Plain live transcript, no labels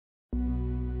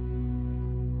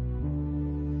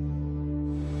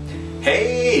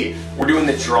Hey, we're doing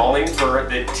the drawing for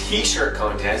the t-shirt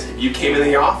contest. If you came in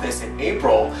the office in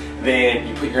April, then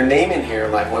you put your name in here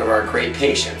like one of our great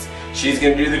patients. She's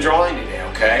going to do the drawing today,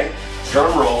 okay?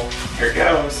 Drum roll. Here it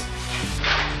goes.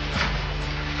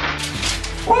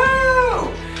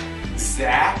 Woo!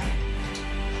 Zach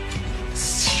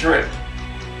Shrimp.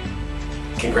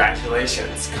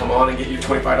 Congratulations. Come on and get your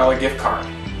 $25 gift card.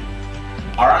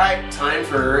 Alright, time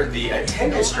for the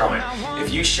attendance drawing.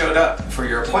 If you showed up for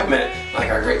your appointment, like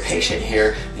our great patient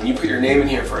here, then you put your name in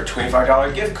here for a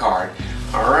 $25 gift card.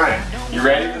 Alright, you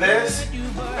ready for this?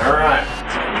 Alright.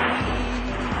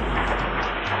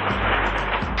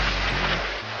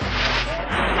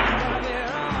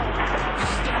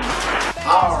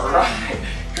 Alright,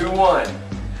 who won?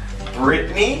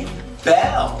 Brittany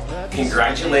Bell.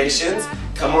 Congratulations.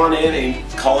 Come on in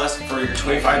and call us for your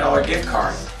 $25 gift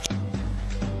card.